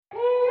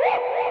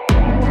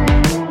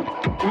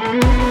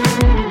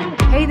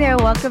Hey there,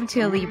 welcome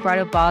to Elite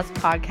Bridal Boss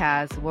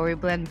podcast, where we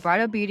blend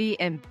bridal beauty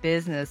and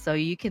business so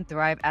you can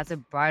thrive as a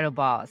bridal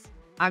boss.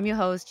 I'm your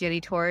host, Jenny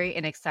Torrey,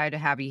 and excited to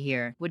have you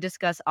here. We'll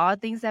discuss all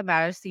things that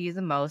matters to you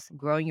the most,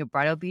 growing your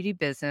bridal beauty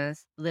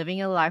business,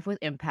 living a life with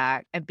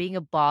impact, and being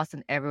a boss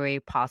in every way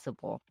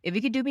possible. If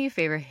you could do me a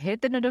favor,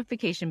 hit the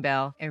notification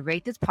bell and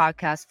rate this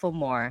podcast for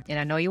more. And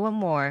I know you want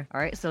more. All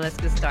right, so let's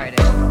get started.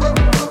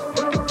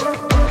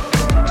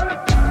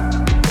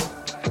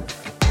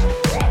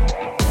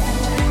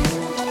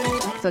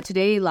 So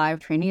today live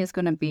training is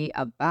going to be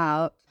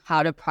about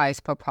how to price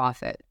per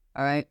profit.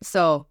 All right.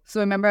 So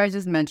remember I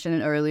just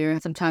mentioned earlier,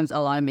 sometimes a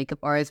lot of makeup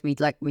artists, we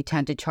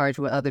tend to charge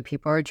what other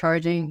people are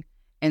charging.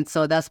 And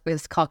so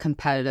it's called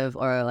competitive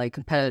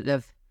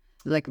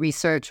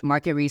research,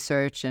 market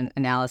research and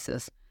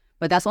analysis.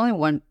 But that's only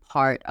one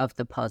part of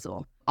the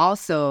puzzle.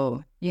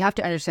 Also, you have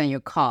to understand your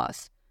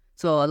costs.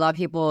 So a lot of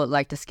people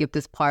like to skip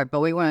this part,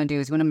 but what you want to do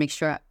is you want to make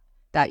sure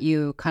that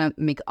you kind of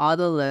make all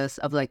the lists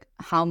of like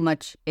how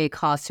much it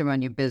costs to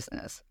run your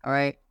business, all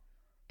right?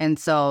 And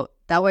so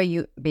that way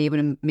you be able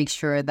to make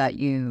sure that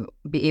you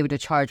be able to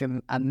charge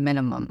a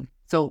minimum.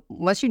 So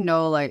once you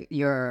know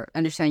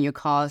understand your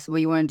costs,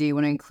 what you want to do, you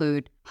want to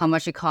include how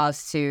much it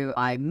costs to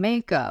buy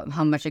makeup,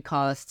 how much it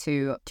costs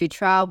to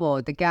travel,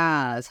 the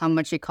gas, how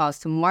much it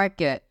costs to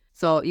market.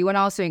 So you want to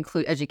also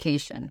include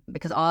education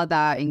because all of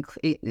that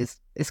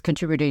is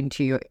contributing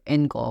to your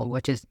end goal,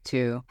 which is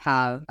to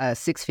have a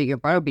 6-figure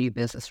bridal beauty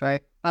business,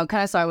 right? I'll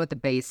kind of start with the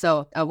base.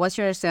 So once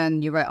you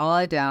understand, you write all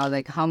it down,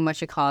 like how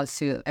much it costs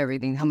to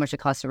everything, how much it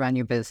costs to run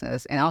your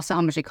business, and also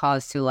how much it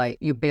costs to like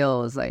your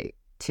bills,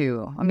 you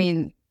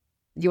want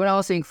to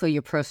also include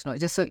your personal,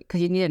 just so because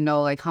you need to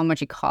know like how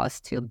much it costs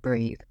to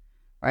breathe,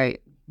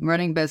 right?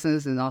 Running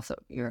business and also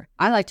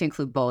I like to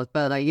include both,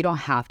 but you don't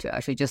have to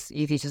actually.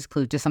 You can just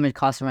include just how much it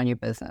costs to run your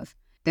business.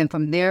 Then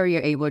from there,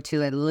 you're able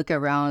to look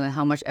around at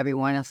how much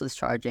everyone else is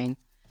charging,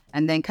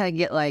 and then kind of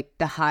get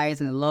the highs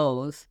and the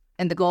lows.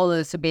 And the goal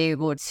is to be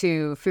able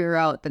to figure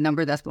out the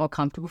number that's more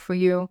comfortable for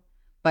you,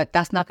 but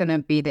that's not going to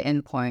be the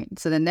end point.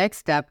 So the next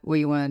step, what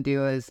you want to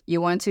do is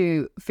you want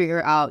to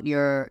figure out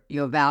your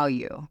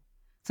value.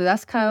 So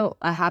that's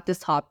I have this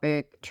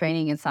topic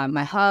training inside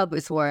my hub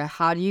is where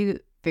how do you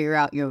figure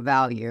out your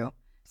value?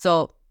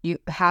 So you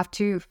have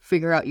to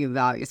figure out your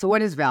value. So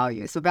what is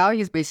value? So value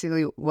is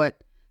basically what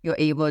you're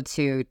able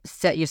to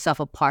set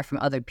yourself apart from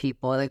other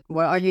people. Like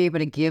what are you able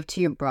to give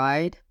to your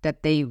bride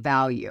that they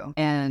value?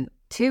 And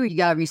 2, you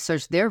got to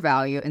research their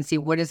value and see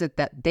what is it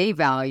that they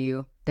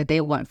value that they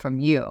want from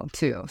you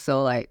too.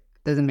 So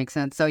does it make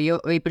sense? So you're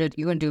going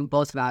to do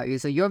both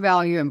values. So your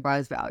value and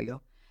bride's value.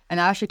 And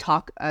I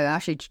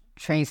actually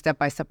train step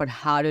by step on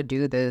how to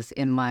do this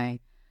in my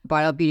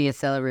Bridal Beauty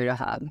Accelerator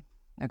Hub.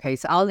 Okay,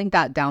 so I'll link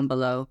that down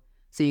below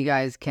so you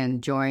guys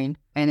can join.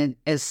 And it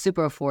is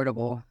super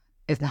affordable.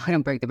 It's not going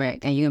to break the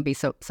bank. And you're going to be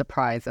so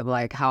surprised of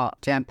how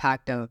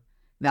jam-packed of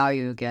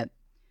value you get.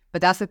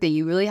 But that's the thing.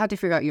 You really have to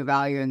figure out your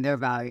value and their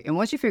value. And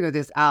once you figure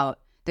this out,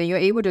 then you're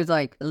able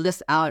to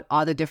list out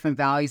all the different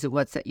values of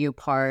what set you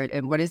apart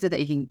and what is it that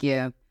you can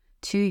give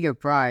to your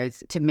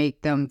brides to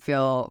make them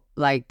feel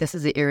like this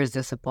is an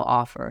irresistible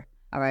offer.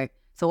 All right.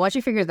 So once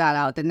you figure that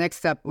out, the next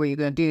step what you're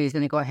going to do is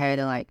going to go ahead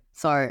and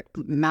start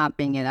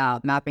mapping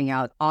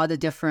out all the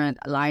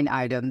different line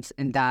items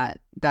in that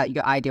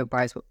your ideal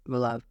brides will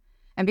love.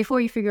 And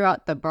before you figure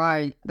out the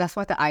bride, that's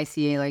what the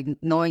ICA,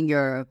 knowing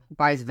your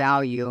bride's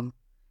value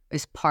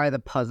is part of the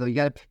puzzle. You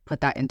got to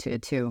put that into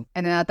it too.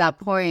 And then at that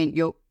point,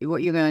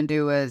 what you're going to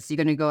do is you're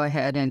going to go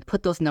ahead and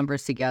put those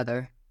numbers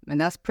together.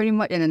 And that's pretty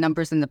much in the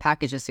numbers and the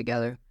packages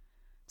together.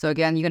 So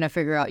again, you're going to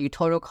figure out your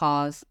total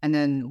cost and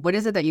then what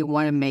is it that you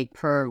want to make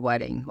per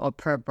wedding or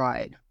per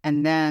bride.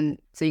 And then,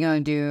 so you're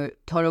going to do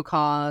total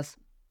cost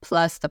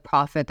plus the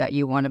profit that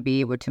you want to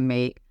be able to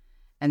make.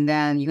 And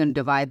then you're going to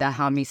divide that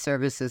how many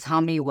services, how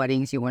many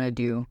weddings you want to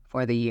do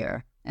for the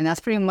year. And that's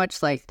pretty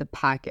much the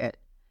packet.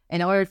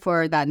 In order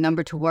for that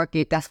number to work,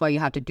 that's why you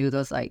have to do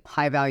those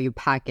high value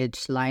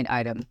package line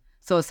item.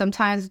 So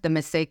sometimes the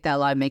mistake that a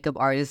lot of makeup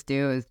artists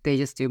do is they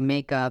just do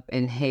makeup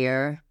and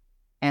hair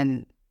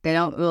and they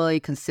don't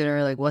really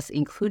consider what's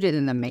included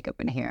in the makeup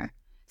and hair.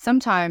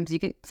 Sometimes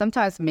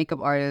makeup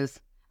artists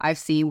I've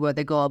seen where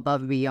they go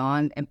above and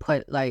beyond and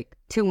put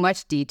too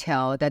much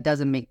detail that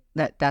doesn't make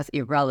that's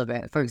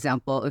irrelevant. For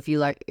example, if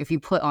you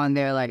put on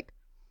there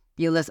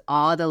you list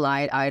all the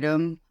line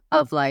item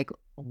of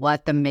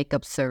what the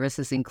makeup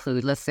services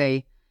include. Let's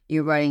say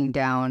you're writing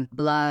down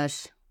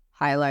blush,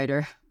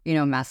 highlighter,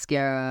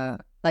 mascara.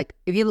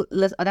 If you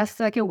list, that's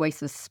a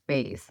waste of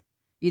space.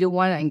 You don't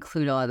want to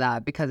include all of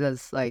that because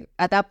it's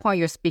at that point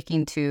you're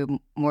speaking to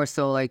more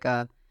so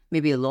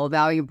maybe a low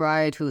value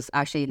bride who's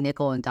actually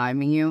nickel and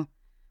diming you.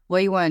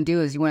 What you want to do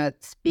is you want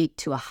to speak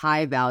to a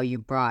high value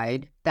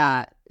bride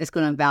that is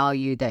going to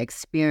value the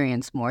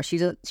experience more. She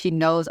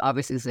knows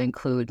obviously to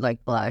include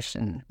blush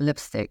and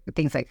lipstick,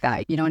 things like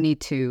that. You don't need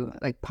to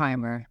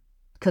primer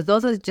because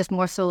those are just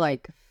more so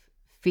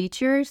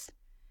features.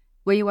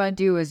 What you want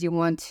to do is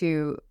when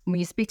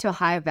you speak to a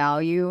high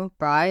value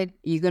bride,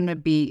 you're going to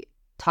be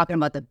talking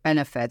about the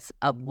benefits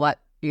of what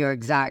your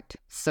exact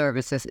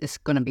services is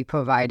going to be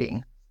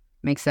providing.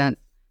 Make sense?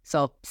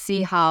 So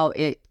see how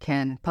it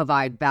can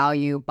provide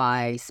value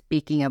by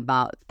speaking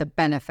about the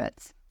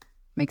benefits.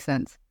 Make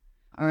sense?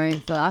 All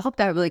right. So I hope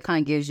that really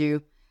kind of gives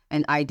you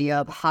an idea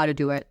of how to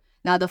do it.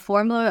 Now, the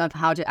formula of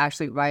how to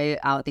actually write it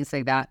out, things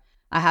like that,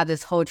 I have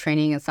this whole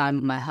training inside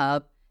my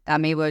hub that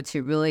I'm able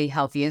to really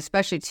help you,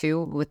 especially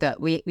too with the,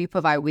 we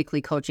provide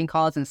weekly coaching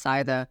calls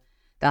inside the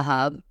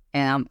hub,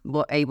 and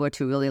I'm able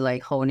to really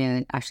like hone in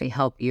and actually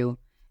help you.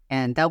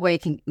 And that way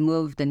it can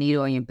move the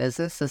needle in your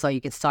business so you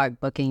can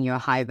start booking your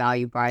high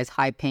value brides,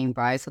 high paying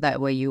brides. So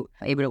that way you're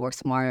able to work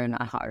smarter and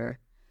not harder.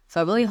 So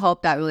I really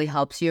hope that really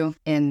helps you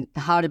in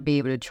how to be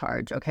able to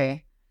charge,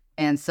 okay?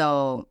 And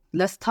so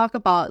let's talk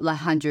about like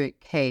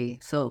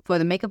 100K. So for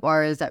the makeup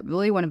artists that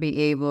really want to be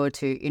able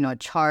to,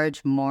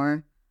 charge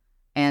more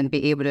and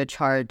be able to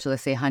charge,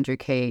 let's say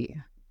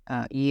 100K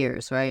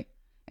years, right?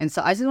 And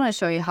so I just want to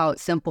show you how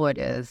simple it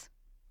is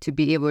to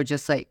be able to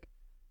just like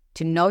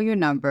to know your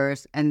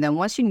numbers. And then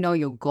once you know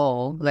your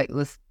goal, like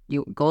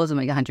your goal is to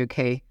make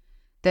 100K,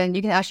 then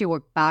you can actually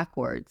work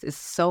backwards. It's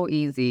so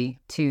easy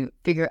to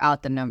figure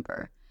out the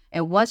number.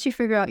 And once you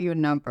figure out your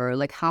number,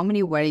 like how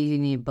many weddings you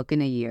need to book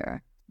in a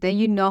year, then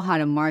you know how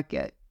to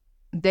market.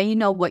 Then you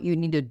know what you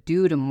need to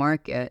do to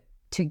market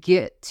to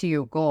get to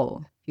your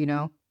goal,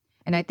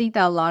 And I think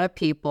that a lot of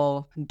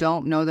people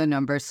don't know the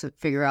numbers to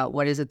figure out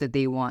what is it that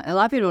they want. A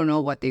lot of people don't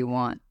know what they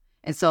want.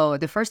 And so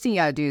the first thing you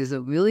gotta do is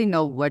to really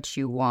know what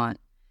you want.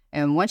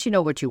 And once you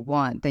know what you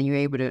want, then you're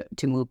able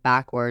to move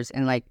backwards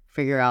and like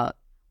figure out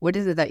what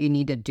is it that you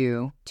need to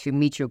do to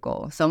meet your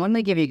goal. So I'm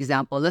gonna give you an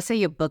example. Let's say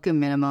your booking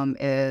minimum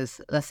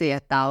is, let's say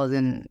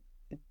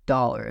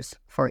 $1,000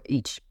 for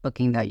each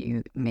booking that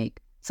you make.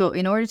 So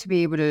in order to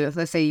be able to,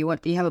 let's say you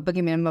have a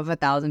booking minimum of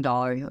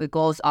 $1,000, the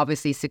goal is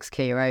obviously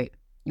 6K, right?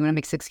 You wanna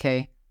make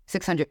 6K,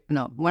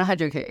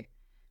 100K,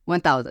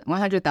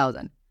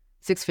 100,000,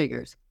 6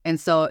 figures. And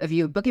so if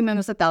your booking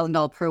minimum is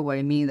 $1,000 per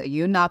wedding, meaning that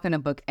you're not going to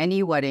book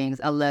any weddings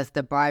unless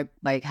the bride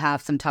like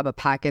have some type of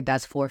packet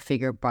that's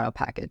 4-figure bridal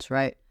package,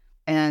 right?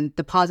 And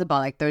deposit about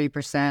like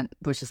 30%,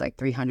 which is like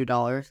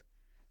 $300.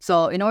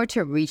 So in order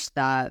to reach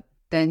that,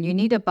 then you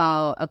need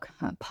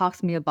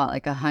approximately about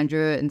like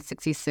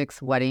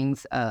 166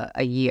 weddings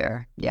a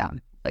year. Yeah,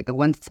 like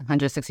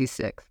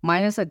 166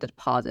 minus a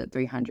deposit,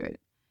 300.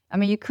 I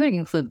mean, you could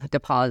include the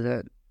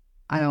deposit.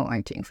 I don't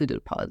like to include the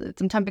deposit.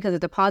 Sometimes because the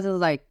deposit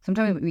is like,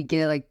 sometimes we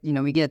get it like,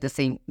 we get it the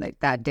same, like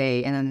that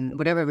day. And then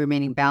whatever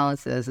remaining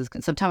balance is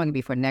sometimes it can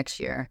be for next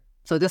year.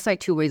 So there's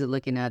like 2 ways of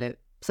looking at it.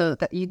 So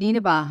that you need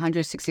about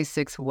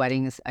 166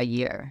 weddings a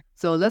year.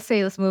 So let's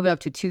move it up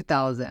to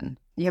 2,000.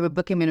 You have a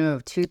booking minimum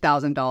of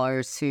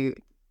 $2,000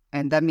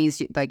 and that means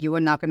you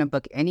are not going to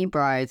book any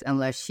brides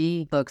unless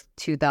she books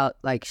 2,000,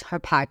 like her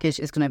package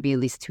is going to be at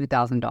least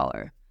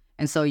 $2,000.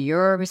 And so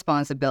your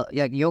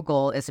responsibility, your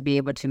goal is to be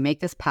able to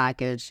make this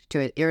package to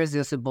an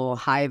irresistible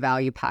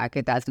high-value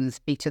packet that's going to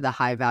speak to the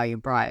high-value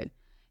bride.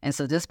 And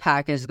so this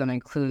package is going to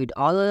include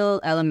all the little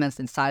elements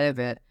inside of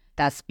it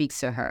that speaks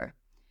to her.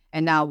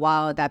 And now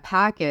while that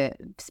packet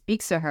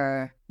speaks to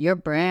her, your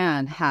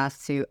brand has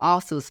to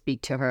also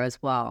speak to her as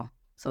well.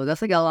 So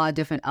that's like a lot of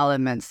different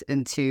elements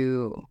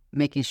into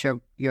making sure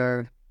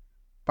your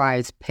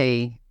brides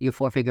pay your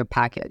 4-figure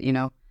packet,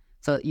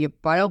 So your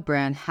bridal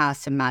brand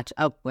has to match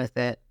up with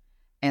it.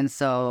 And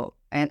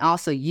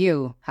also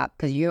you,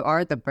 because you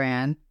are the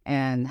brand,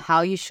 and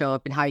how you show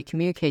up and how you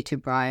communicate to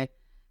bride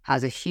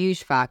has a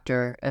huge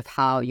factor of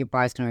how your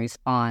bride's going to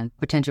respond,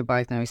 potential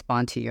bride's going to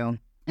respond to you.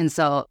 And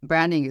so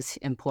branding is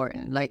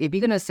important. Like if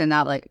you're going to send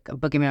out like a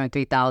booking minimum of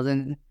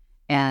 3,000,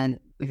 and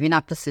if you're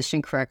not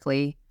positioned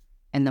correctly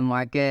in the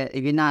market,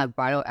 if you're not a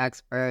bridal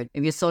expert,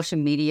 if your social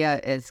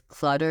media is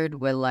cluttered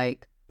with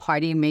like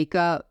party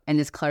makeup and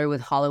it's cluttered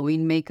with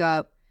Halloween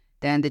makeup,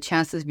 then the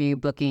chances of you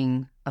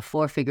booking a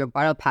 4-figure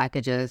bridal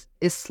packages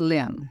is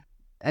slim.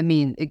 I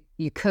mean,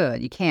 you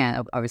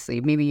can,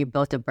 obviously. Maybe you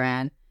built a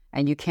brand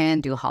and you can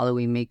do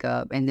Halloween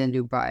makeup and then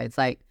do brides.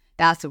 Like,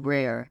 that's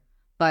rare.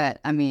 But,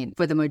 I mean,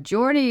 for the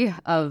majority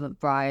of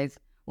brides,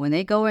 when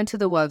they go into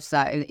the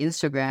website and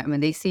Instagram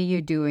and they see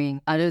you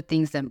doing other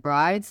things than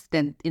brides,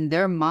 then in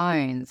their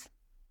minds,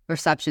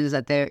 perception is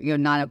that you're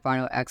not a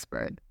bridal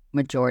expert.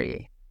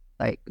 Majority,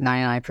 like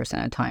 99%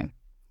 of the time.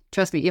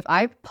 Trust me, if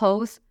I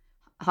post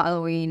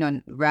Halloween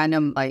on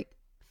random like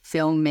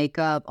film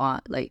makeup on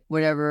like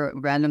whatever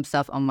random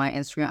stuff on my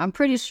Instagram, I'm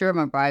pretty sure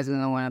my brides are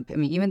gonna want to. I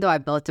mean, even though I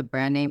built a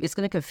brand name, it's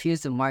gonna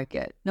confuse the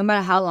market. No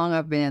matter how long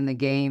I've been in the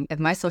game, if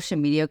my social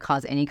media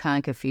cause any kind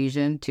of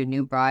confusion to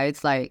new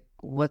brides, like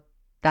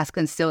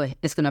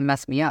it's gonna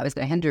mess me up. It's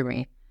gonna hinder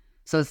me.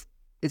 So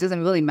it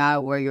doesn't really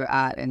matter where you're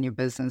at in your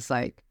business.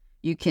 Like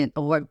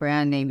or what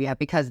brand name you have,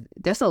 because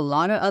there's a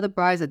lot of other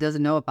brides that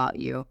doesn't know about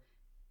you.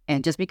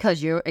 And just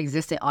because your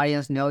existing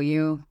audience know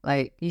you,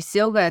 like you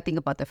still got to think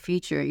about the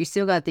future. You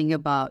still got to think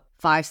about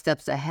 5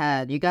 steps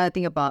ahead. You got to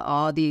think about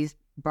all these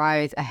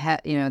brides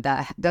ahead,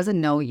 that doesn't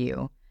know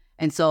you.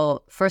 And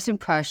so first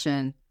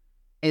impression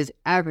is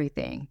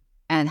everything.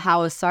 And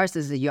how it starts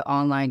is your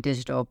online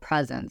digital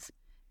presence.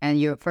 And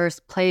your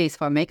first place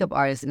for a makeup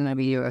artist is going to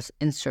be your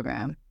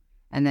Instagram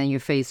and then your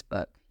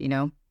Facebook, you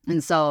know?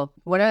 And so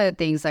one of the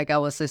things, like I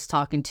was just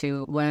talking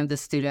to one of the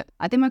students,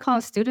 I think I call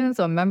them students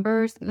or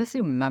members. Let's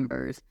say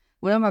members.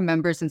 One of our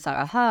members inside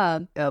our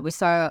hub, we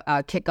started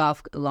a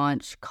kickoff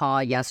launch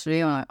call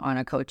yesterday on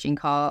a coaching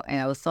call.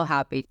 And I was so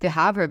happy to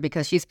have her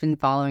because she's been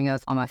following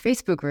us on my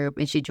Facebook group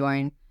and she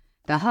joined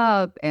the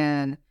hub.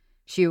 And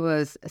she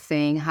was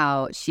saying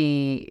how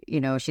she's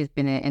been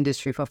in the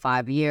industry for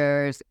 5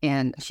 years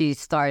and she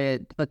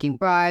started booking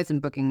brides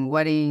and booking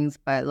weddings,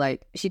 but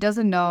like she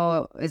doesn't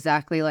know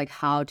exactly like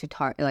how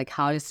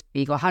to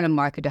speak or how to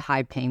market to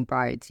high paying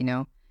brides, you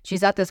know?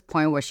 She's at this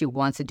point where she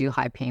wants to do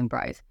high paying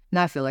brides. And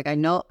I feel like I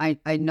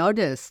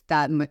noticed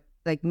that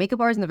like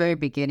makeup artists in the very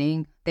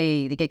beginning,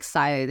 they get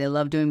excited, they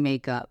love doing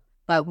makeup.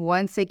 But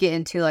once they get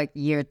into like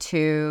year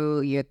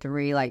 2, year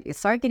 3, like it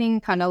starts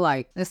getting kind of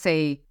like, let's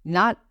say,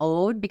 not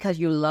old because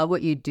you love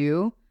what you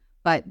do.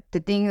 But the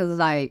thing is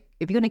like,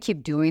 if you're going to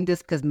keep doing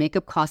this because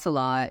makeup costs a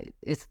lot,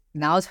 it's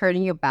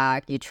hurting your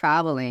back, you're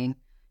traveling,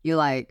 you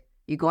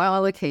go out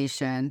on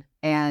vacation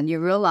and you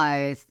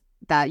realize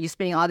that you're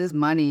spending all this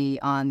money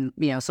on,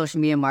 social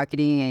media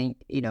marketing and,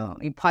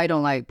 you probably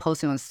don't like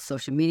posting on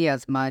social media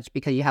as much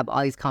because you have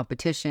all these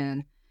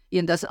competition.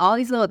 There's all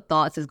these little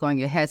thoughts that's going in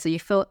your head. So you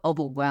feel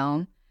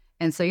overwhelmed.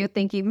 And so you're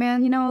thinking,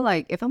 man,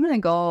 like if I'm going to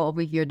go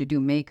over here to do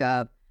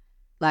makeup,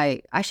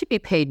 like I should be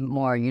paid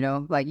more,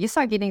 like you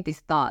start getting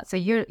these thoughts. So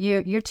year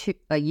 2,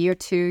 like year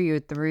 2, year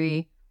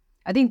 3,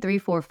 I think 3,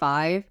 4,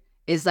 5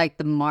 is like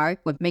the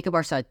mark when makeup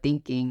artists start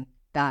thinking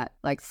that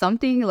like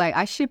something like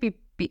I should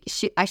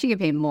get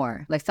paid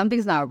more. Like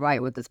something's not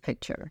right with this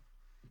picture.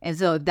 And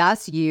so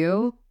that's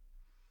you.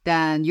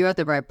 Then you're at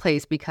the right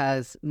place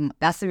because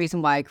that's the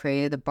reason why I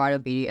created the Bridal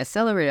Beauty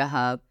Accelerator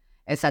Hub,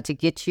 is that to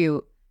get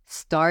you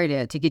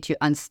started, to get you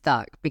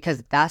unstuck,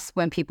 because that's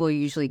when people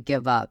usually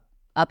give up.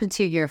 Up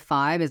until year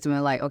 5 is when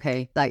like,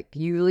 okay, like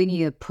you really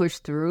need to push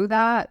through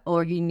that,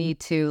 or you need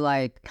to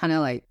like kind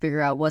of like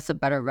figure out what's a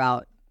better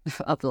route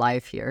of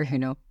life here,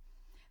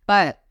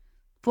 But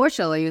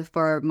fortunately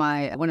for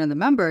one of the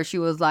members, she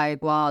was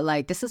like, well,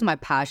 like this is my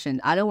passion.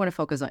 I don't want to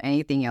focus on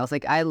anything else.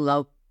 Like I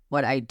love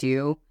what I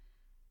do.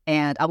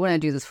 And I want to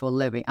do this for a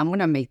living. I'm going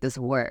to make this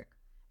work.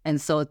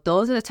 And so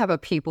those are the type of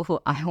people who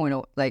I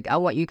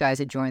want you guys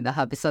to join the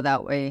hub. So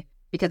that way,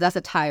 because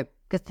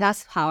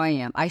that's how I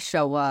am. I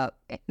show up,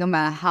 no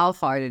matter how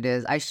hard it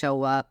is, I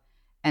show up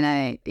and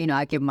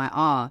I give my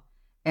all.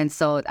 And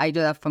so I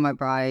do that for my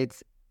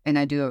brides and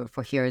I do it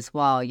for here as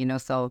well,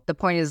 So the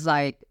point is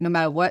like, no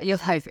matter what your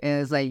life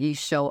is, like you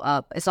show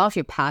up, it's all if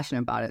you're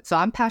passionate about it. So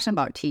I'm passionate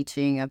about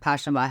teaching. I'm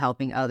passionate about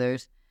helping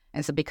others.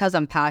 And so because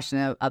I'm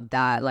passionate of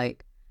that,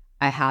 like,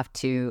 I have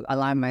to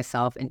align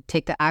myself and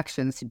take the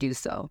actions to do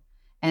so.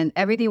 And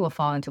everything will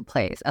fall into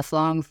place as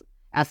long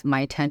as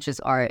my intentions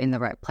are in the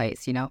right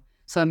place,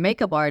 So a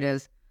makeup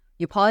artist,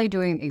 you're probably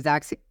doing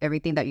exactly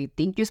everything that you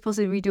think you're supposed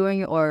to be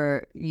doing,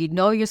 or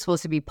you're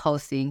supposed to be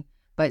posting,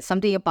 but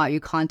something about your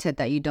content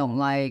that you don't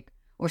like,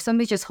 or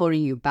something's just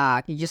holding you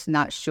back. You're just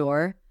not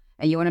sure.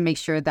 And you want to make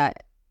sure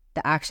that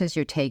the actions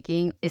you're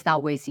taking is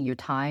not wasting your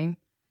time.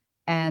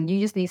 And you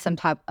just need some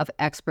type of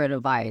expert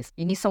advice.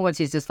 You need someone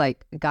to just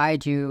like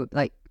guide you.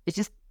 Like it's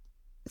just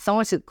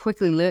someone to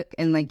quickly look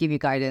and like give you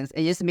guidance.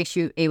 It just makes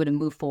you able to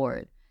move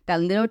forward.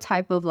 That little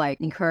type of like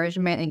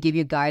encouragement and give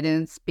you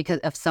guidance because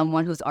of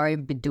someone who's already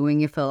been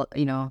doing it for,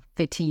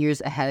 15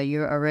 years ahead of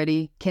you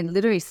already can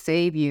literally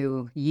save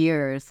you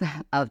years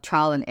of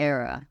trial and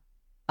error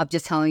of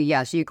just telling you,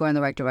 yes, you're going in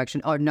the right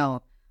direction, or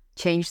no,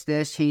 change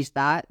this, change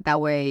that.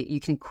 That way you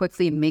can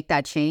quickly make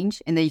that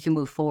change and then you can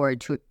move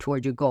forward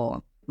toward your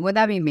goal. Wouldn't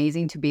that be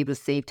amazing to be able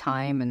to save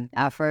time and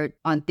effort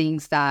on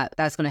things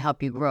that's going to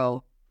help you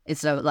grow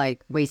instead of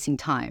like wasting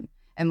time?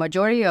 And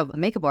majority of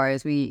makeup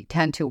artists, we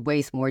tend to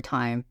waste more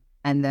time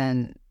and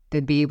then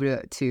to be able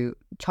to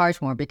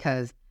charge more,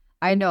 because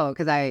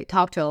I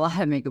talk to a lot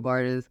of makeup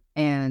artists,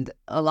 and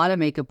a lot of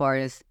makeup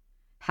artists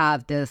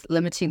have this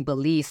limiting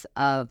beliefs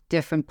of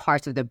different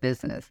parts of their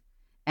business.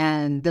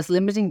 And this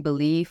limiting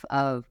belief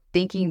of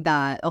thinking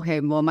that, okay,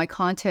 well, my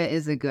content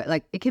isn't good.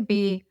 Like it could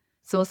be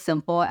so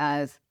simple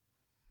as,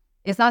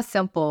 it's not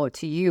simple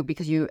to you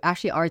because you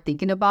actually are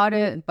thinking about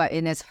it, but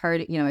it's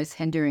it's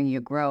hindering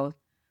your growth.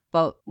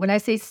 But when I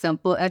say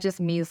simple, that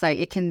just means like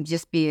it can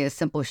just be a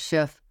simple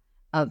shift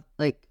of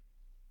like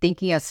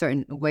thinking a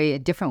certain way, a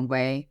different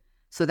way,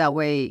 so that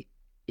way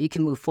you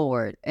can move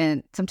forward.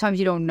 And sometimes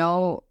you don't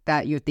know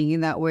that you're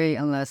thinking that way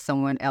unless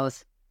someone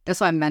else,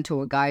 that's why a mentor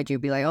will guide you,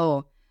 be like,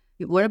 oh,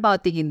 what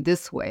about thinking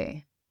this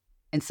way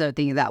instead of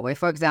thinking that way?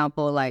 For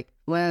example, like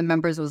one of the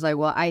members was like,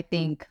 well, I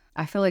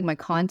feel like my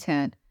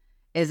content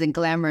isn't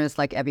glamorous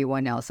like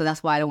everyone else. So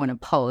that's why I don't want to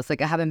post.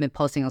 Like I haven't been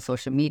posting on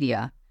social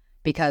media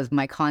because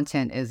my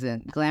content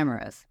isn't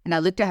glamorous. And I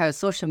looked at her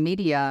social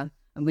media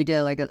and we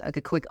did like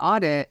a quick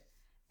audit,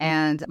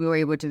 and we were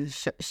able to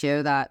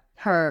share that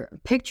her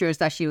pictures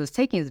that she was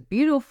taking is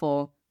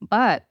beautiful,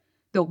 but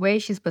the way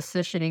she's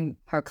positioning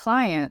her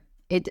client,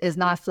 it is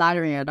not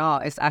flattering at all.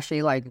 It's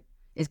actually like,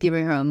 it's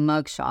giving her a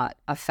mugshot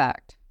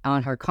effect.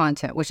 on her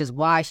content, which is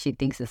why she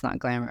thinks it's not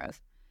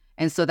glamorous.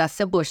 And so that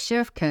simple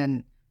shift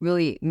can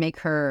really make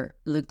her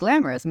look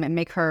glamorous,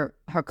 make her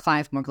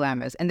clients more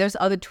glamorous. And there's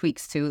other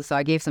tweaks too. So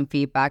I gave some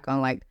feedback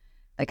on like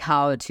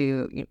how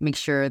to make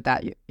sure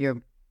that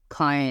your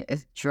client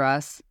is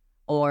dressed,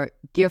 or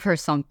give her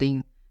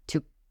something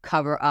to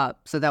cover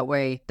up, so that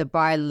way the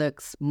bride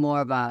looks more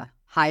of a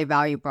high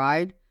value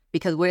bride.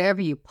 Because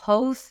whatever you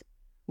post,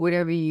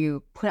 whatever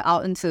you put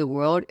out into the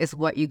world is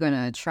what you're going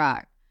to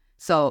attract.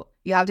 So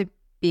you have to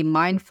be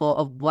mindful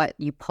of what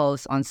you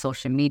post on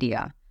social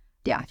media.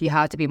 Yeah, you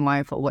have to be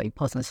mindful of what you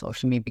post on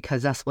social media,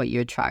 because that's what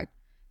you attract.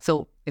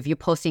 So if you're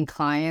posting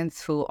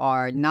clients who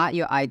are not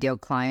your ideal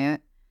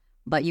client,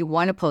 but you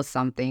want to post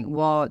something,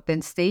 well,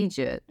 then stage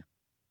it.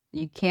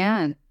 You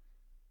can.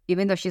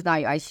 Even though she's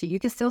not your IC, you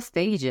can still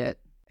stage it.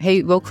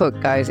 Hey, real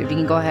quick, guys, if you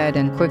can go ahead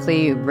and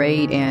quickly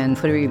rate and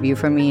put a review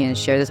for me and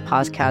share this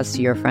podcast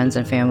to your friends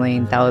and family,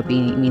 that would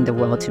mean the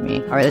world to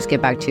me. All right, let's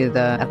get back to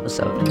the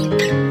episode.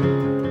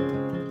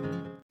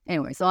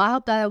 Anyway, so I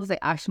hope that was like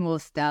actionable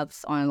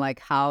steps on like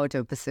how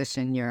to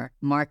position your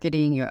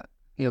marketing,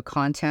 your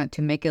content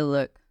to make it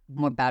look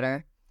more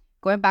better.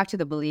 Going back to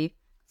the belief,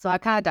 so I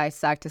kind of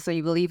dissected. So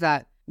you believe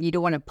that you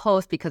don't want to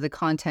post because the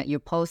content you're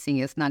posting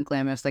is not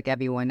glamorous like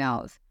everyone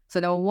else. So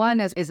number one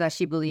is that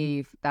she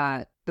believes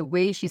that the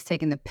way she's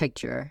taking the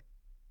picture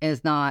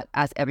is not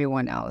as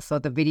everyone else. So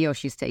the video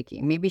she's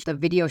taking, maybe the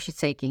video she's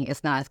taking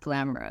is not as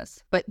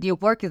glamorous, but your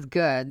work is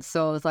good.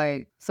 So it's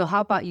like, so how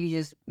about you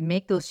just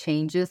make those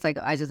changes like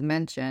I just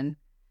mentioned,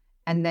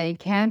 and then it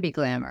can be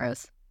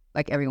glamorous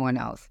like everyone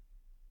else,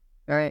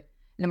 right?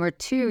 Number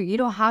two, you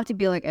don't have to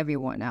be like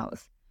everyone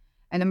else.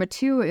 And number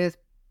two is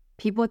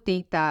people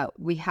think that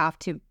we have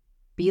to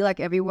be like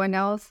everyone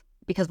else,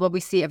 because what we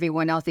see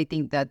everyone else, they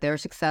think that they're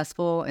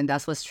successful and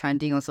that's what's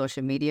trending on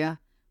social media.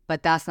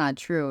 But that's not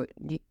true.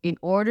 In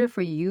order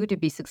for you to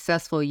be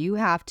successful, you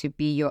have to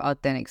be your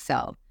authentic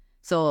self.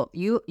 So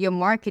your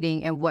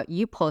marketing and what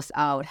you post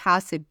out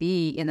has to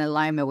be in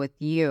alignment with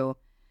you.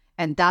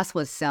 And that's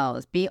what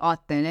sells. Be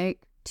authentic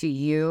to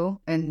you,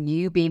 and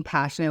you being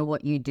passionate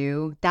what you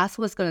do. That's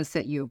what's going to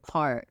set you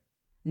apart.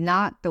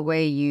 Not the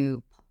way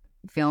you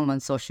film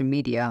on social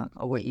media,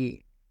 or what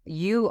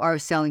you are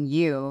selling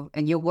you,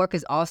 and your work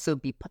is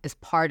also is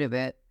part of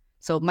it.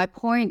 So my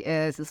point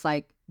is, it's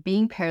like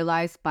being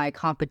paralyzed by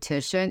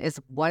competition is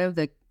one of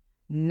the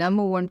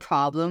number one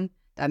problem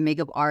that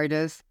makeup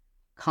artists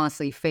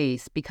constantly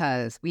face,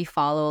 because we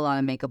follow a lot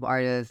of makeup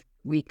artists,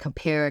 we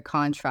compare,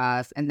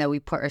 contrast, and then we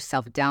put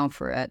ourselves down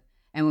for it.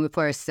 And when we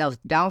put ourselves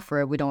down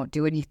for it, we don't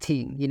do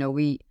anything. You know,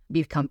 we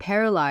become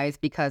paralyzed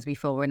because we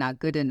feel we're not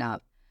good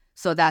enough.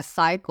 So that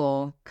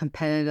cycle,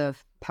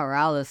 competitive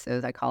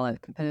paralysis, I call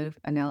it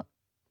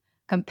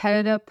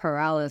competitive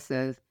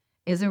paralysis,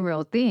 is a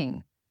real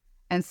thing.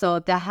 And so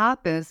if that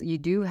happens, you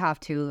do have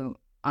to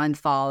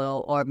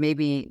unfollow, or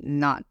maybe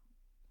not,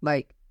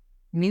 like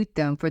mute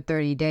them for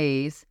 30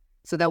 days.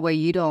 So that way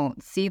you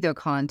don't see their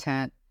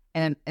content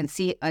and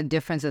see a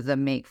difference that they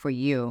make for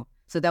you.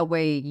 So that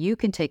way you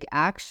can take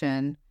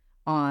action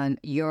on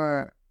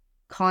your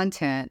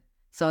content,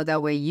 so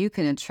that way you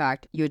can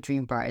attract your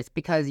dream brides,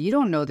 because you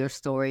don't know their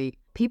story.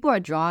 People are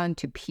drawn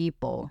to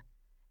people,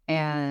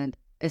 and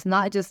it's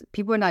not just,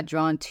 people are not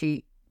drawn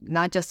to,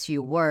 not just to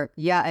your work.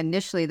 Yeah,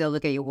 initially they'll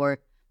look at your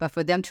work, but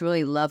for them to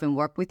really love and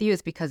work with you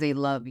is because they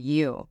love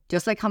you.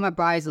 Just like how my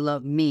brides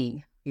love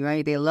me,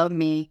 right? They love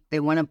me. They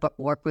want to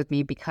work with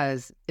me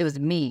because it was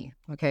me,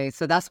 okay?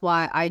 So that's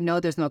why I know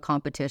there's no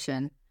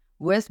competition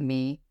with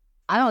me.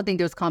 I don't think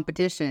there's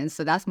competition,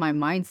 so that's my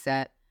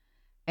mindset.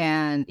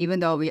 And even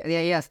though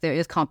yes, there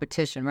is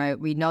competition, right?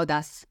 We know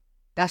that's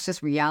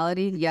just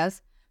reality,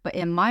 yes. But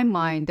in my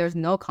mind, there's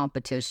no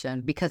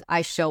competition, because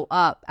I show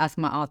up as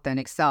my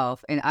authentic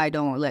self, and I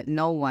don't let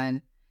no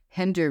one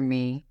hinder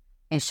me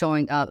in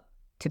showing up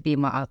to be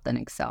my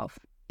authentic self.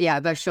 Yeah,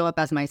 if I show up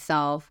as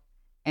myself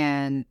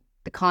and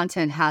the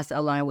content has to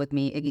align with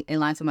me, it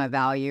aligns with my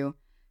value,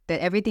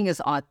 that everything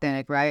is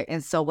authentic, right?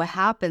 And so what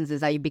happens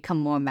is that you become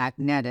more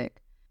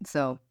magnetic.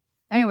 So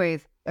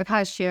anyways, I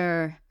kind of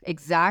share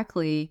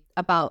exactly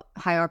about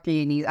hierarchy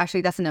and needs.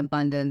 Actually, that's an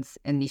abundance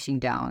and niching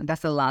down.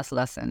 That's the last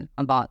lesson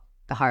about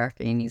the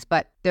hierarchy and needs.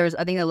 But there's,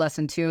 I think, the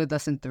lesson 2,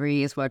 lesson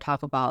 3 is where I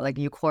talk about like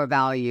your core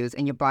values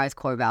and your bride's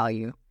core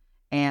value.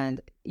 And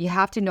you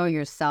have to know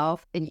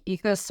yourself, and you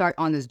gotta start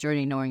on this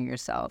journey knowing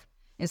yourself.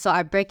 And so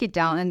I break it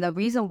down. And the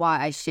reason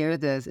why I share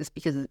this is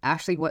because it's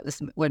actually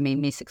what made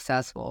me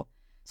successful.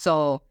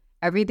 So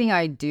everything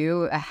I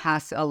do, it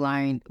has to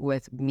align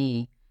with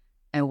me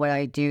and what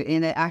I do.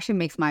 And it actually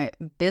makes my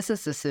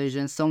business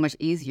decisions so much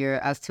easier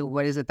as to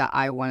what is it that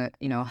I want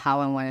to,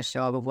 how I want to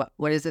show up,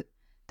 what is it,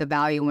 the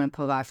value I want to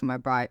provide for my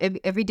bride.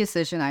 Every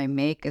decision I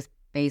make is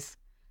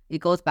it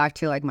goes back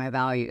to like my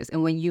values.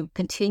 And when you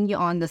continue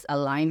on this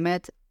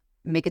alignment,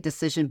 make a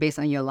decision based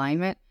on your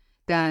alignment,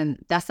 then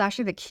that's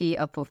actually the key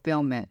of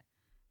fulfillment.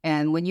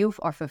 And when you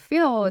are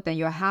fulfilled, then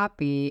you're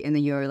happy, and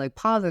then you're like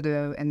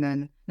positive, and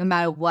then no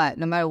matter what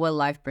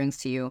life brings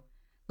to you,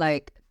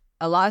 like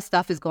a lot of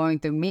stuff is going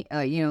through me.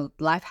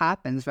 Life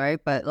happens, right?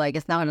 But like,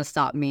 it's not going to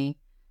stop me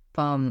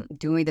from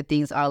doing the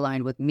things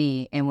aligned with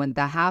me. And when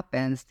that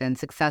happens, then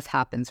success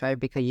happens, right?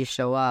 Because you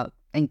show up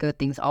and good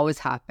things always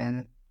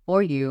happen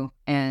for you.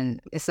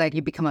 And it's like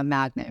you become a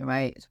magnet,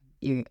 right?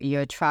 You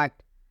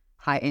attract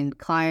high-end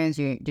clients.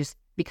 You just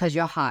because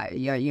you're high,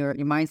 your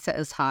mindset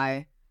is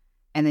high,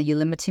 and then your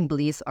limiting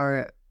beliefs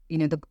are,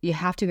 you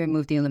have to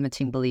remove the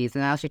limiting beliefs.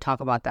 And I actually talk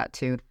about that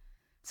too.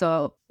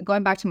 So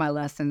going back to my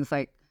lessons,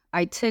 like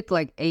I took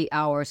like 8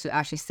 hours to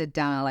actually sit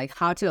down and like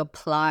how to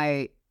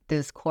apply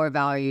these core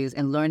values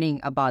and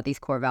learning about these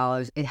core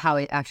values and how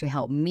it actually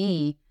helped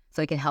me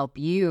so it can help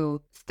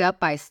you step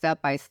by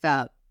step by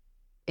step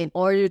in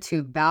order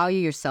to value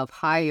yourself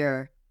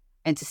higher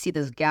and to see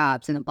those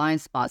gaps and the blind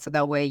spots so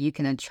that way you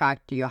can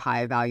attract your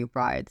high value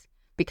brides.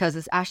 Because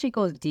this actually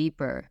goes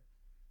deeper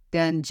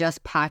than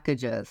just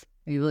packages.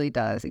 It really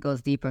does. It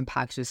goes deeper in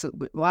packages. So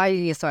why do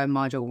you start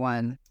module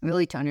 1?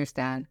 Really to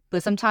understand.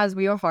 But sometimes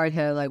we are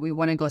hard-headed. Like we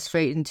want to go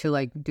straight into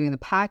like doing the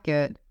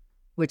packet,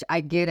 which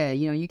I get it.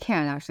 You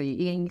can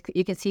actually,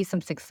 you can see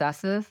some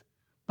successes,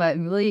 but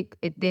really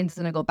it then it's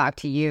going to go back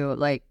to you.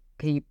 Like,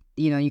 you're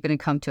going to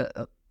come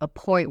to a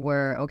point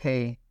where,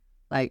 okay,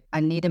 like I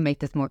need to make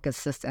this more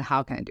consistent.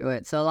 How can I do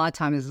it? So a lot of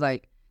times it's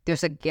like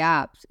there's a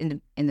gap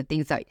in the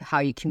things that how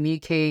you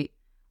communicate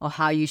or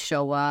how you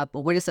show up,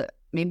 or what is it?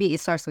 Maybe it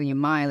starts with your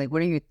mind. Like,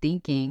 what are you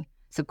thinking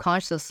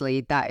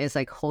subconsciously that is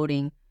like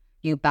holding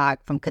you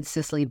back from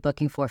consistently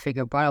booking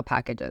 4-figure bridal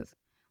packages?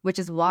 Which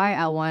is why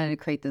I wanted to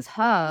create this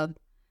hub,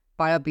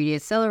 Bridal Beauty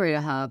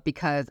Accelerator Hub,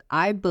 because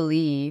I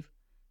believe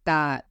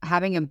that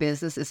having a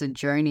business is a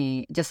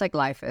journey, just like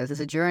life is. It's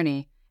a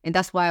journey. And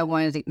that's why I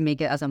wanted to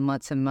make it as a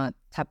month-to-month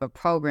type of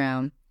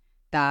program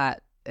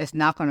that is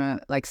not going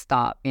to like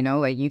stop,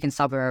 like you can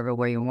stop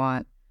where you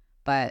want.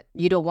 But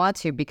you don't want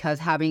to, because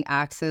having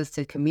access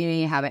to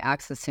community, having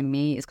access to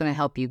me is going to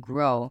help you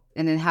grow.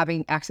 And then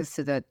having access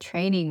to the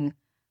training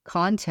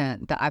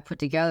content that I put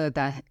together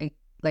that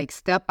like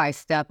step by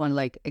step on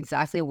like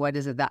exactly what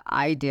is it that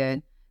I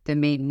did that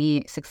made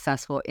me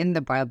successful in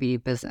the bridal beauty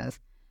business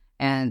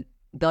and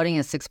building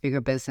a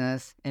 6-figure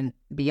business and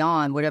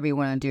beyond, whatever you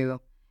want to do.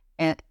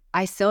 And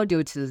I still do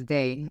it to this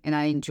day. And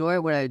I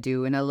enjoy what I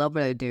do and I love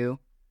what I do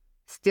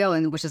still.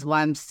 And which is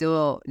why I'm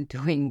still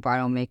doing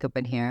bridal makeup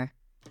in here.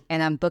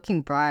 And I'm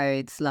booking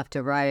brides left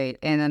to right.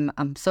 And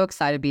I'm so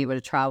excited to be able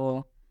to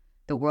travel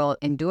the world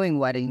and doing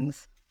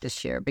weddings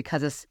this year,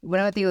 because it's one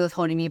of the things that was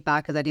holding me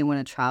back because I didn't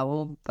want to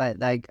travel. But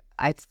like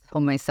I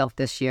told myself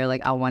this year,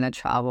 like I want to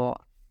travel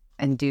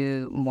and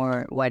do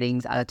more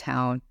weddings out of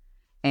town.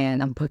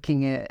 And I'm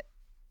booking it.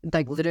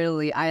 Like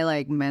literally, I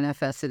like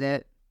manifested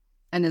it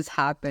and it's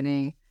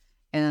happening.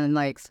 And I'm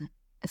like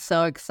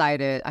so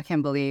excited. I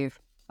can't believe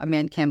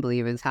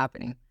it's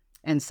happening.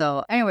 And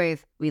so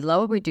anyways, we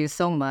love what we do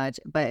so much,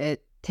 but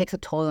it takes a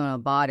toll on our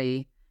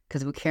body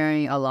because we're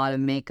carrying a lot of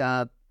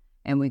makeup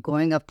and we're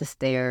going up the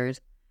stairs,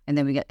 and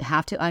then we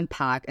have to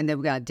unpack, and then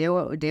we got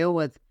to deal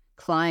with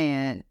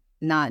client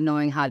not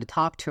knowing how to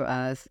talk to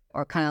us,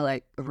 or kind of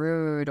like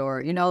rude,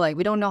 or, like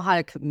we don't know how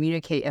to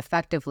communicate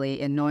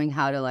effectively, and knowing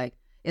how to like,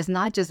 it's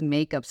not just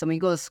makeup. So when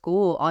you go to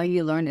school, all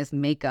you learn is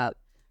makeup.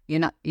 You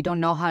don't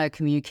know how to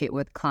communicate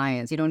with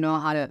clients. You don't know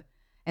how to.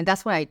 And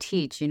that's what I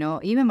teach,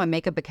 even my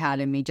makeup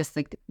academy, just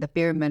like the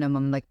bare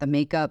minimum, like the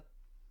makeup,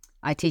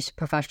 I teach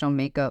professional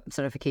makeup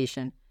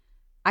certification.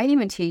 I didn't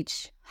even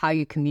teach how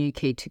you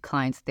communicate to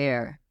clients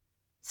there.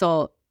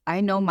 So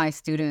I know my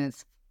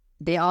students,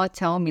 they all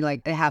tell me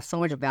like they have so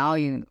much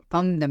value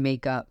from the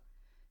makeup.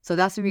 So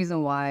that's the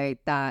reason why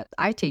that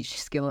I teach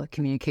skill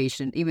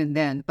communication even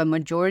then. But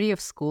majority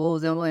of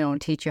schools, they really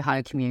don't teach you how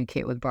to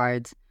communicate with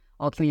brides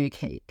or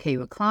communicate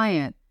with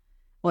clients.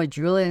 Or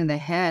drill it in the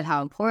head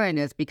how important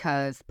it is,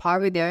 because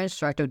probably their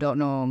instructor don't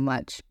know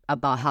much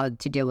about how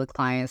to deal with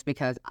clients,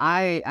 because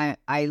I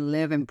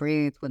live and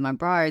breathe with my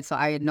brides, so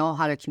I know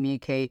how to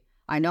communicate.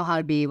 I know how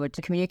to be able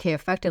to communicate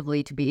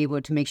effectively, to be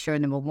able to make sure,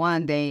 number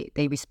one, they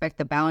respect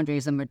the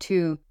boundaries. Number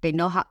two, they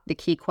know how the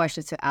key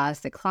questions to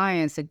ask the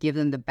clients to give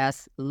them the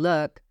best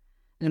look.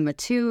 Number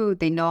two,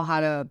 they know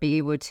how to be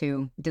able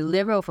to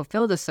deliver or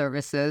fulfill the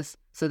services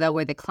so that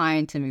way the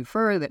client can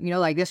refer them.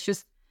 Like there's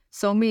just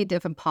so many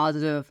different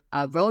positive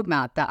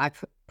roadmap that I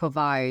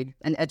provide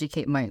and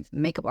educate my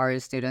makeup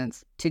artist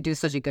students to do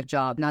such a good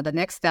job. Now, the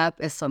next step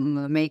is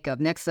some makeup.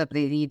 Next step,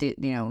 they need to,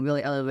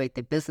 really elevate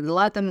their business. A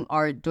lot of them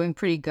are doing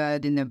pretty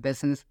good in their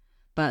business.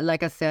 But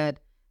like I said,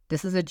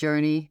 this is a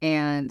journey,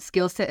 and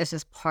skill set is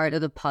just part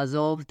of the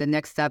puzzle. The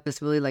next step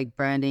is really like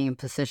branding and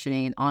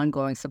positioning and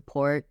ongoing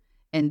support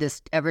in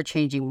this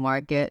ever-changing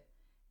market.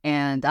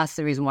 And that's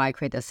the reason why I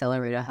create the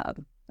Accelerator Hub.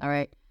 All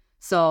right.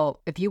 So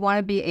if you want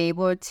to be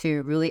able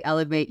to really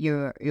elevate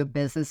your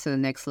business to the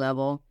next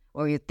level,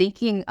 or you're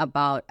thinking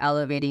about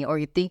elevating, or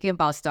you're thinking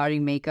about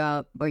starting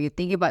makeup, or you're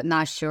thinking about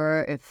not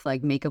sure if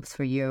like makeup's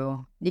for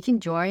you, you can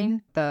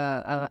join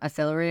the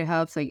Accelerator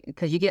Hub,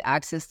 because you get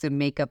access to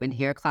makeup and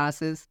hair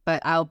classes.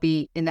 But I'll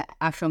be in the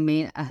actual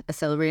main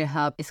Accelerator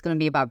Hub. It's going to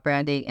be about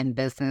branding and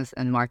business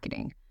and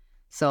marketing.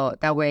 So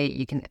that way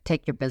you can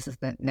take your business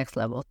to the next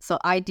level. So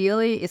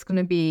ideally, it's going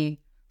to be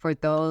for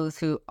those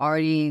who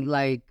already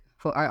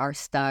who are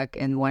stuck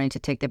and wanting to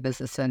take their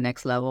business to the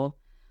next level.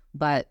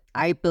 But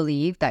I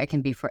believe that it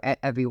can be for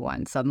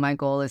everyone. So my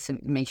goal is to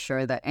make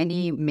sure that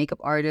any makeup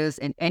artist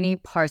in any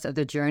parts of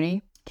the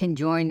journey can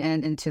join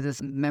into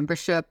this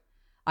membership.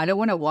 I don't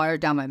want to water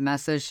down my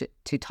message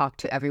to talk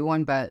to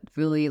everyone, but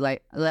really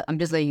I'm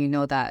just letting you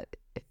know that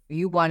if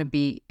you want to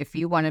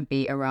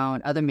be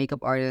around other makeup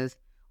artists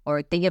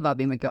or thinking about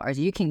being a makeup artist,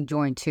 you can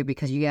join too,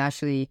 because you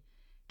actually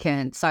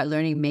can start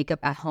learning makeup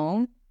at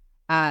home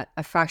at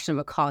a fraction of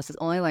a cost. It's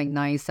only like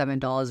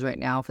 $97 right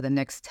now for the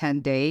next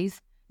 10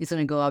 days. It's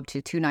going to go up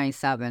to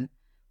 $297,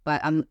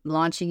 but I'm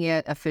launching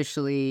it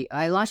officially.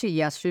 I launched it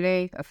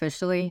yesterday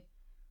officially,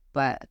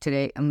 but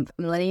today I'm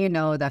letting you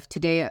know that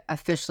today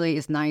officially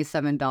is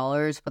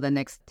 $97 for the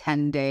next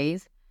 10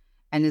 days,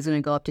 and it's going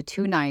to go up to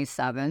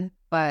 $297,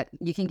 but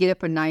you can get it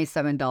for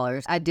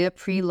 $97. I did a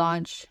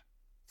pre-launch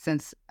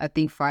since I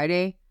think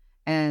Friday,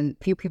 and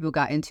few people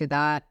got into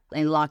that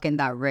and lock in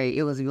that rate.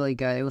 It was really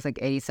good. It was like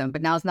 87,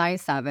 but now it's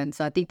 97.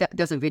 So I think that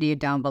there's a video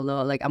down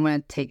below. Like, I'm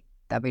going to take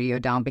that video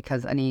down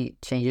because I need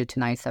to change it to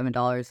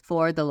 $97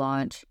 for the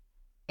launch.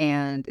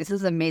 And this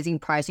is an amazing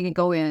price. You can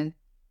go in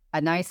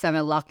at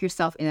 97, lock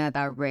yourself in at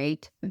that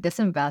rate. This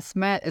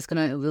investment is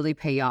going to really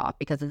pay off,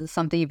 because this is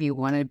something if you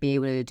want to be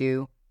able to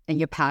do and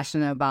you're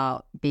passionate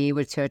about being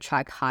able to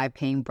attract high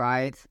paying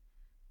brides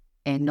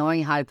and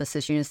knowing how to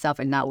position yourself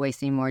and not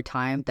wasting more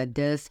time, that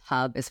this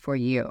hub is for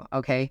you.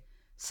 Okay.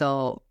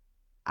 So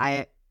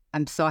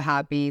I'm so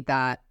happy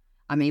that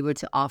I'm able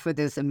to offer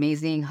this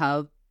amazing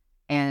hub,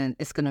 and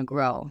it's going to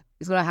grow.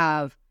 It's going to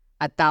have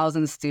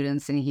 1,000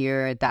 students in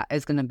here that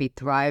is going to be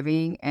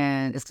thriving,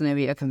 and it's going to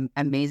be an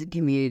amazing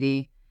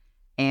community.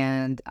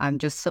 And I'm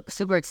just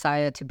super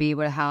excited to be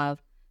able to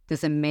have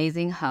this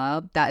amazing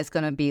hub that is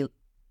going to be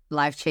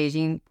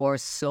life-changing for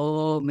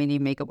so many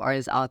makeup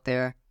artists out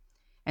there.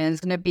 And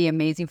it's going to be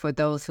amazing for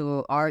those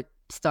who are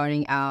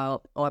starting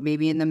out, or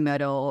maybe in the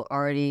middle,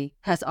 or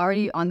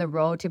already on the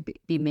road to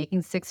be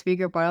making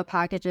six-figure bridal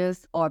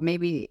packages, or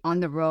maybe on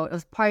the road,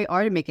 is probably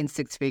already making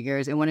six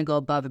figures and want to go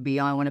above and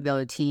beyond, want to build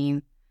a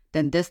team.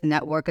 Then this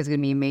network is going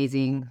to be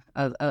amazing,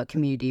 of a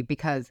community,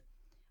 because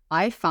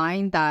I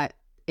find that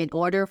in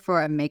order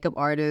for a makeup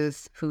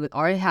artist who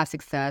already has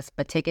success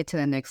but take it to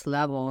the next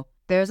level,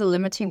 there's a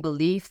limiting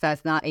belief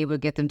that's not able to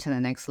get them to the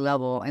next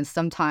level. And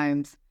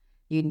sometimes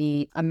you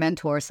need a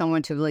mentor,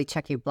 someone to really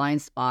check your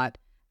blind spot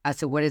as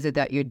to what is it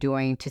that you're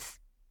doing to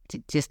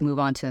just move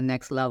on to the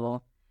next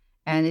level.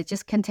 And it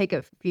just can take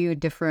a few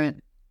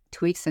different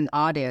tweaks and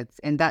audits.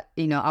 And that,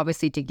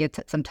 obviously to get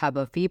some type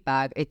of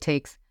feedback, it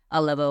takes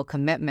a level of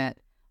commitment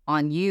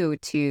on you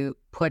to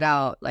put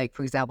out, like,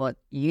 for example,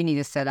 you need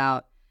to set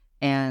out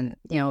and,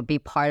 be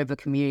part of a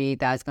community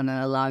that's going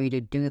to allow you to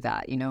do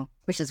that,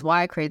 which is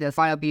why I created the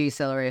Bridal Beauty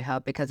Accelerator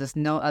Hub, because there's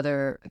no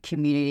other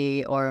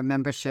community or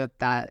membership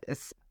that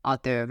is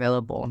out there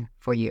available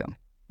for you,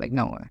 like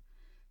nowhere.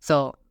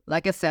 So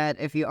like I said,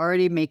 if you're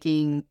already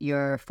making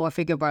your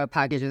 4-figure bridal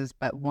packages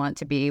but want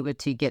to be able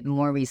to get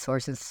more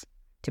resources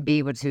to be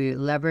able to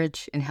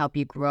leverage and help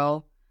you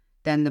grow,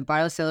 then the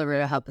Bridal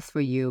Accelerator Hub is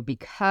for you,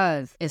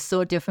 because it's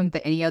so different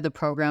than any other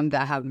program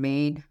that I have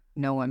made.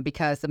 No one,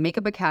 because the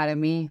Makeup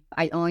Academy,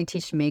 I only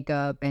teach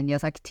makeup, and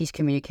yes, I can teach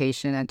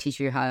communication and teach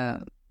you how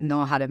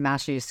to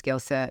master your skill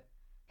set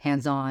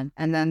hands-on.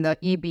 And then the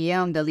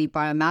EBM, the Elite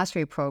Bridal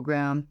Mastery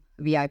Program,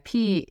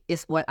 VIP,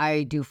 is what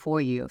I do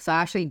for you. So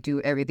I actually do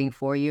everything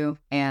for you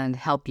and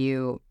help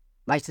you,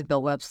 like, to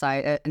build a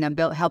website, and then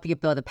help you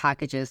build the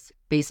packages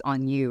based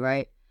on you,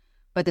 right?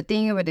 But the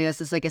thing of it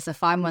is like, it's a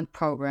 5-month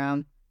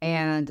program,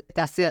 and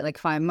that's it, like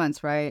 5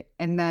 months, right?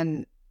 And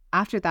then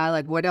after that,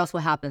 like, what else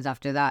will happen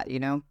after that,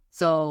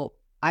 So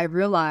I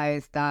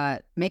realized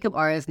that makeup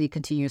artists need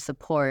continued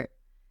support,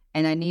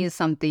 and I needed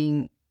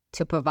something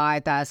to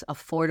provide that's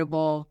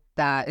affordable,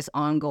 that is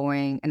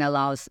ongoing, and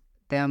allows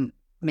them,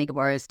 makeup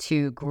artists,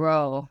 to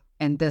grow.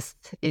 And this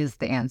is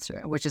the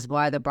answer, which is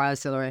why the Bridal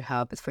Accelerator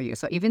Hub is for you.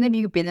 So even if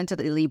you've been into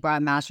the Elite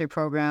Bridal Mastery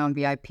Program,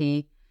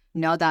 VIP,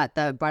 know that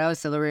the Bridal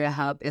Accelerator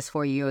Hub is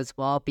for you as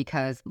well,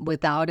 because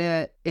without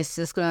it, it's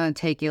just going to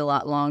take you a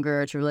lot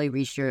longer to really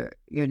reach your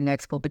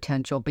next full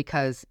potential.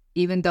 Because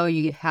even though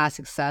you had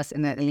success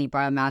in the Elite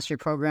Bridal Mastery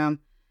Program,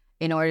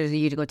 in order for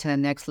you to go to the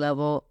next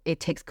level, it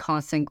takes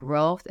constant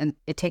growth, and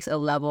it takes a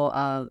level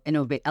of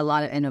a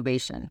lot of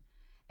innovation.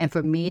 And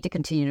for me to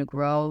continue to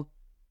grow,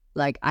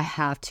 like, I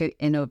have to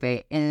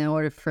innovate. And in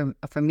order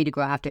for me to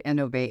grow, I have to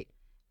innovate.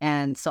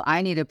 And so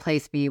I need a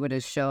place to be able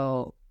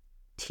to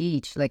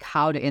teach, like,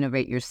 how to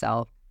innovate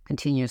yourself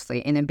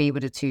continuously, and then be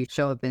able to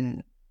show up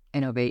and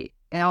innovate.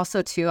 And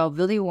also, too, I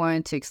really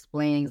wanted to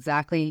explain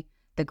exactly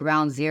the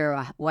ground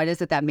zero. What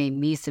is it that made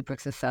me super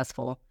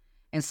successful?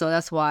 And so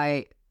that's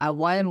why I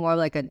wanted more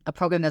like a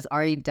program that's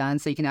already done,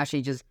 so you can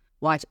actually just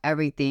watch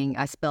everything.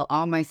 I spell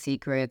all my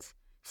secrets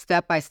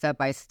step by step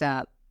by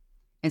step,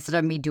 instead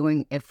of me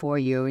doing it for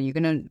you. And you're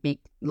going to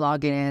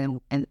log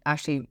in and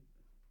actually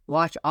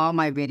watch all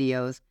my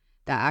videos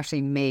that I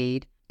actually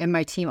made And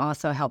my team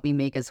also helped me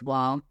make as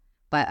well.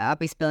 But I'll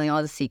be spilling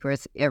all the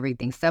secrets,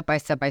 everything, step by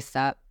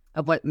step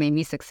of what made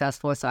me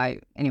successful. So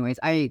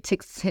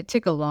it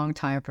took a long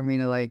time for me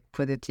to like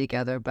put it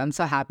together, but I'm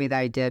so happy that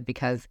I did,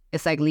 because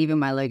it's like leaving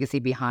my legacy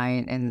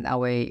behind, and that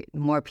way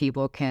more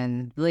people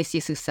can really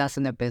see success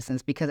in their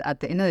business. Because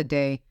at the end of the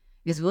day,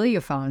 it's really your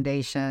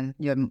foundation,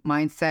 your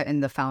mindset,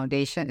 and the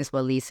foundation is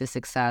what leads to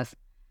success,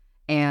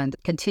 and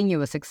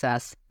continuous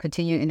success,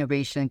 continued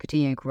innovation,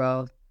 continued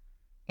growth,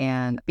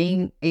 and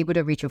being able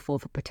to reach your full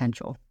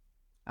potential.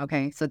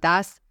 Okay, so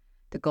that's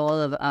the goal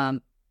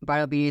of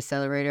Bridal Beauty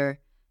Accelerator.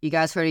 You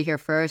guys heard it here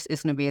first.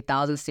 It's going to be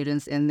 1,000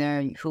 students in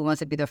there. Who wants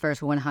to be the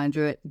first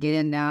 100? Get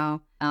in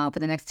now. For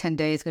the next 10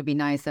 days, it's going to be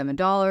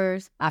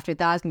 $97. After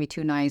that, it's going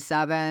to be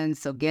 $297.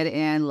 So get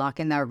in,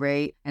 lock in that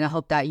rate. And I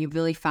hope that you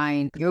really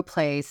find your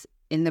place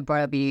in the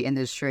bridal beauty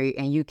industry,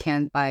 and you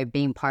can by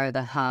being part of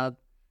the hub,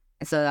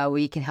 so that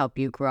we can help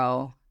you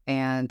grow.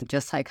 And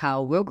just like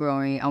how we're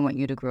growing, I want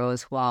you to grow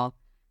as well.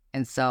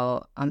 And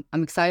so I'm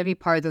excited to be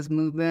part of this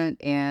movement.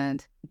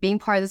 And being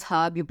part of this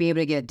hub, you'll be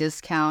able to get a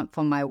discount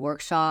from my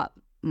workshop,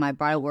 my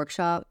bridal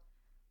workshop.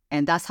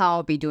 And that's how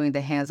I'll be doing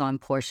the hands-on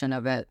portion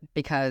of it,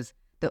 because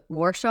the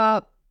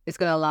workshop is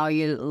going to allow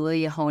you to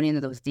really hone into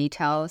those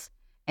details,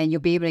 and you'll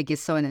be able to get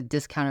so in a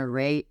discounted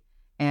rate.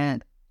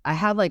 And I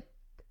have like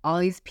all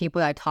these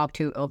people that I talk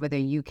to over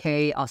the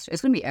UK, Australia,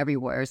 it's going to be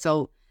everywhere.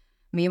 So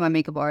me and my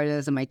makeup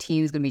artist and my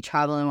team is going to be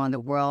traveling around the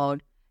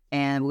world,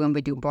 and we're going to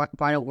be doing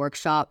bridal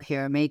workshop,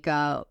 hair,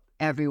 makeup,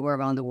 everywhere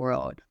around the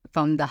world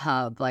from the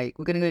hub. Like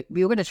we're going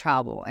to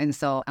travel. And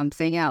so I'm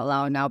saying it out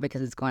loud now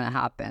because it's going to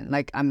happen.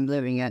 Like I'm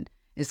living it.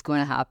 It's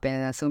going to happen.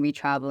 And so we'll be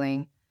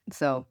traveling.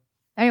 So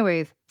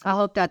anyways, I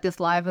hope that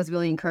this live was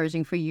really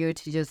encouraging for you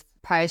to just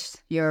price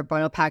your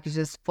bridal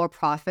packages for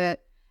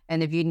profit.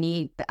 And if you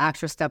need the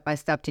actual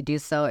step-by-step to do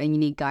so, and you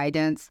need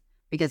guidance,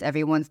 because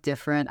everyone's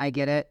different, I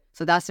get it.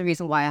 So that's the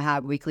reason why I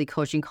have weekly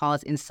coaching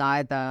calls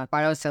inside the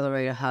Bridal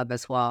Accelerator Hub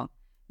as well.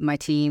 My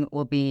team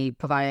will be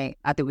providing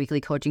at the weekly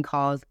coaching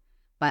calls,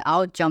 but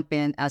I'll jump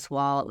in as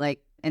well.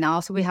 And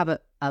also we have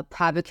a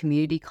private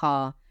community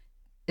call.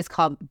 It's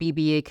called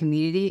BBA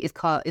Community.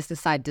 It's the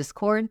side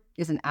Discord.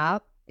 It's an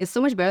app. It's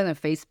so much better than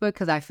Facebook,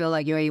 because I feel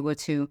like you're able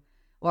to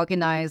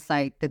organize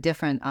like the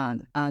different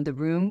the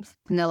rooms,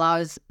 and it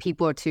allows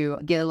people to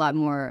get a lot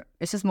more.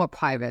 It's just more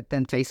private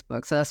than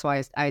Facebook, so that's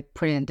why I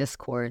put it in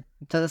Discord.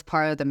 So that's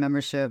part of the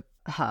membership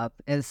hub,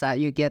 is that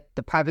you get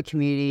the private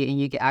community, and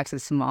you get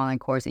access to my online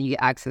course, and you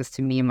get access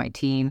to me and my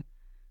team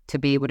to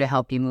be able to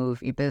help you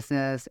move your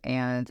business,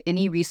 and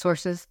any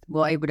resources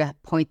we're able to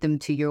point them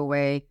to your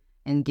way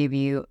and give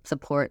you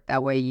support.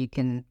 That way you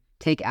can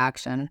take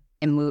action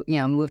and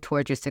move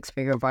towards your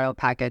 6-figure bridal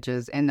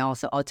packages, and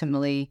also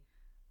ultimately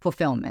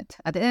fulfillment.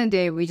 At the end of the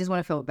day, we just want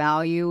to feel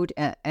valued,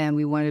 and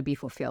we want to be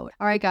fulfilled.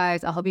 All right,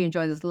 guys, I hope you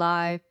enjoyed this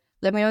live.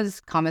 Let me know in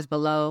the comments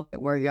below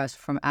where you guys are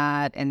from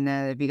at. And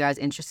then if you guys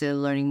are interested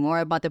in learning more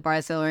about the Bridal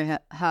Accelerator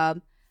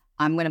Hub,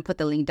 I'm going to put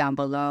the link down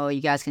below.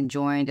 You guys can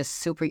join. Just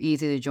super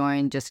easy to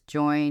join. Just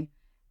join.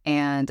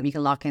 And you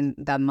can lock in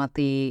that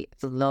monthly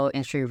low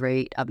entry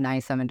rate of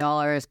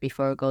 $97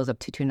 before it goes up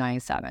to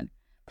 $297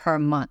 per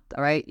month.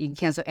 All right? You can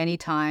cancel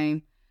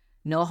anytime.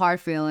 No hard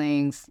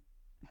feelings.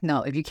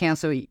 No, if you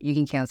cancel, you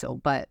can cancel.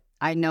 But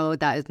I know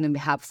that it's going to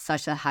have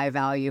such a high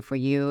value for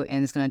you,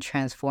 and it's going to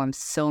transform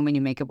so many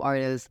makeup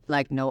artists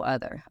like no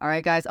other. All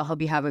right, guys, I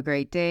hope you have a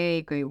great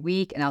day, great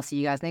week, and I'll see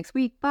you guys next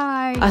week.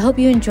 Bye. I hope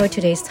you enjoyed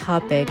today's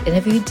topic, and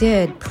if you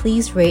did,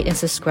 please rate and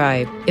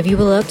subscribe. If you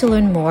would love to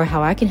learn more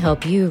how I can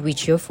help you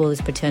reach your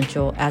fullest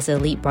potential as an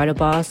elite bridal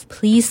boss,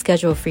 please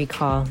schedule a free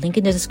call, link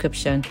in the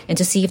description, and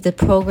to see if the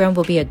program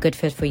will be a good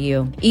fit for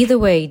you. Either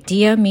way,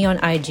 DM me on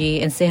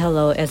IG and say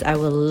hello, as I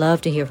would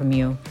love to hear from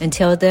you.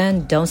 Until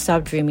then, don't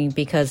stop dreaming,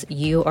 because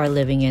you are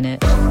living in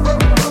it.